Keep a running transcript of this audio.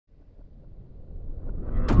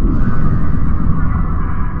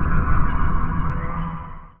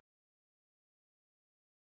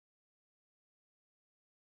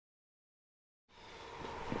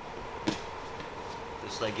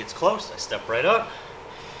gets close, I step right up.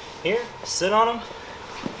 Here, I sit on him.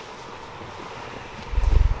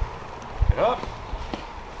 Get up.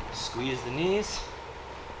 Squeeze the knees.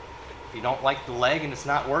 If you don't like the leg and it's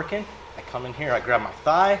not working, I come in here, I grab my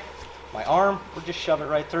thigh, my arm, or just shove it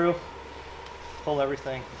right through. Pull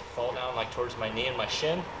everything, fall down like towards my knee and my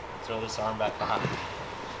shin, throw this arm back behind.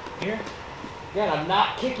 Here, again, I'm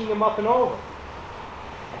not kicking him up and over.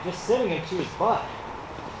 I'm just sitting him to his butt.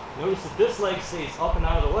 Notice that this leg stays up and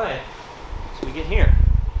out of the way, so we get here.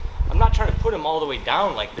 I'm not trying to put him all the way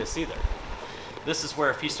down like this either. This is where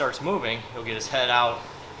if he starts moving, he'll get his head out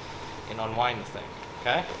and unwind the thing,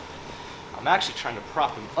 okay? I'm actually trying to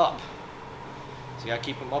prop him up. So you gotta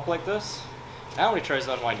keep him up like this. Now when he tries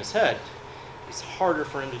to unwind his head, it's harder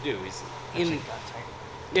for him to do. He's in.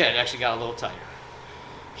 Yeah, it actually got a little tighter.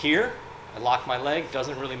 Here, I lock my leg,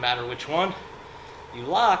 doesn't really matter which one. You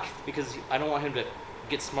lock because I don't want him to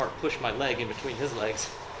get smart, push my leg in between his legs.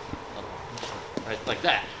 Right, like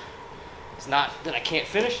that. It's not that I can't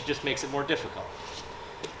finish, it just makes it more difficult.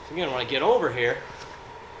 So again, when I get over here,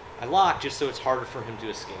 I lock just so it's harder for him to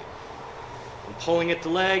escape. I'm pulling at the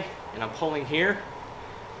leg, and I'm pulling here.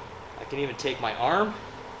 I can even take my arm.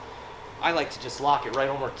 I like to just lock it right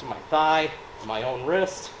over to my thigh, my own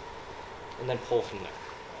wrist, and then pull from there.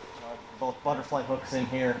 Both butterfly hooks in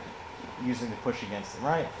here, using the push against it,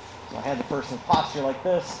 right? So I had the person posture like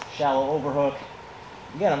this, shallow overhook.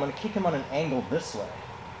 Again, I'm going to kick him on an angle this way.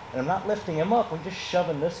 And I'm not lifting him up, I'm just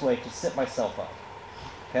shoving this way to sit myself up.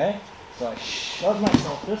 Okay? So I shove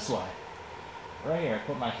myself this way. Right here, I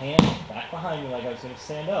put my hand back behind me like I was going to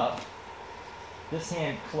stand up. This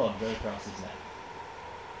hand clubbed right across his neck.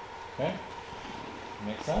 Okay?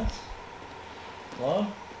 Make sense?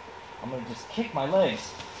 Club. I'm going to just kick my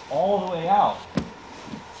legs all the way out.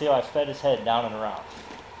 See how I fed his head down and around.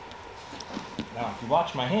 Now, if you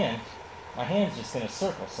watch my hand's just going to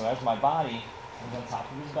circle. So as my body comes on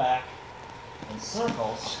top of his back and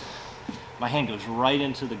circles, my hand goes right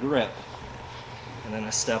into the grip. And then I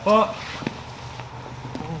step up.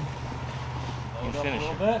 And finish a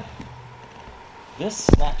little bit. This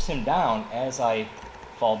snaps him down as I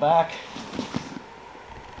fall back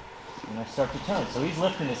and I start to turn. So he's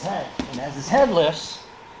lifting his head, and as his head lifts,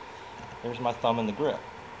 there's my thumb in the grip.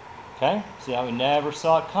 Okay? See how we never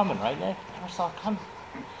saw it coming, right, Nick? Never saw it coming.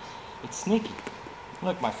 It's sneaky.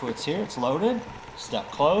 Look, my foot's here, it's loaded. Step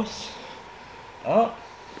close, up,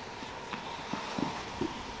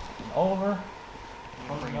 and over,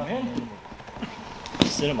 bring him in,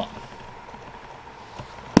 sit him up.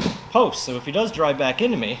 Post, so if he does drive back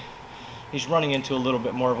into me, he's running into a little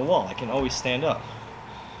bit more of a wall. I can always stand up.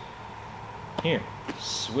 Here,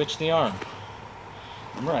 switch the arm.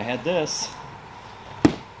 Remember, I had this.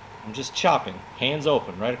 I'm just chopping, hands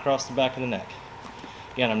open, right across the back of the neck.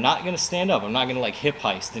 Again, I'm not going to stand up. I'm not going to like hip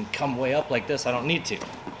heist and come way up like this. I don't need to.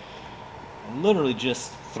 I literally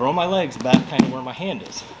just throw my legs back kind of where my hand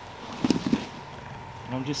is.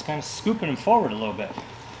 And I'm just kind of scooping him forward a little bit.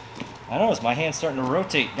 I notice my hand's starting to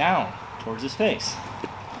rotate down towards his face.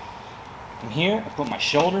 From here, I put my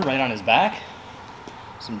shoulder right on his back.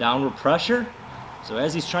 Some downward pressure. So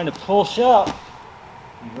as he's trying to push up,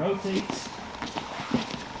 he rotates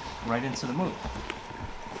right into the move.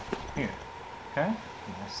 Here. Okay?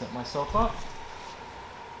 And I set myself up,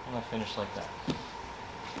 and I finish like that.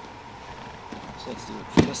 So let's do it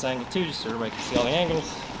from this angle too, just so everybody can see all the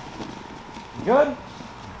angles. Good?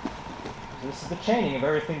 So this is the chaining of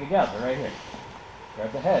everything together right here.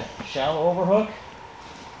 Grab the head, shallow overhook,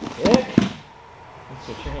 kick, and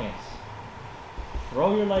switch your hands.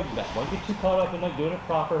 Throw your legs back. Don't get too caught up in like doing it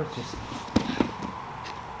proper. It's just,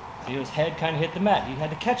 see his head kind of hit the mat. He had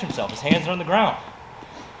to catch himself. His hands are on the ground.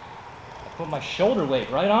 Put my shoulder weight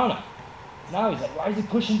right on him. Now he's like, why is he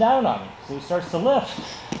pushing down on me? So he starts to lift.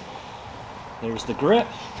 There's the grip,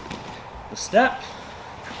 the step,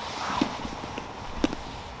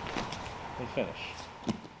 and finish.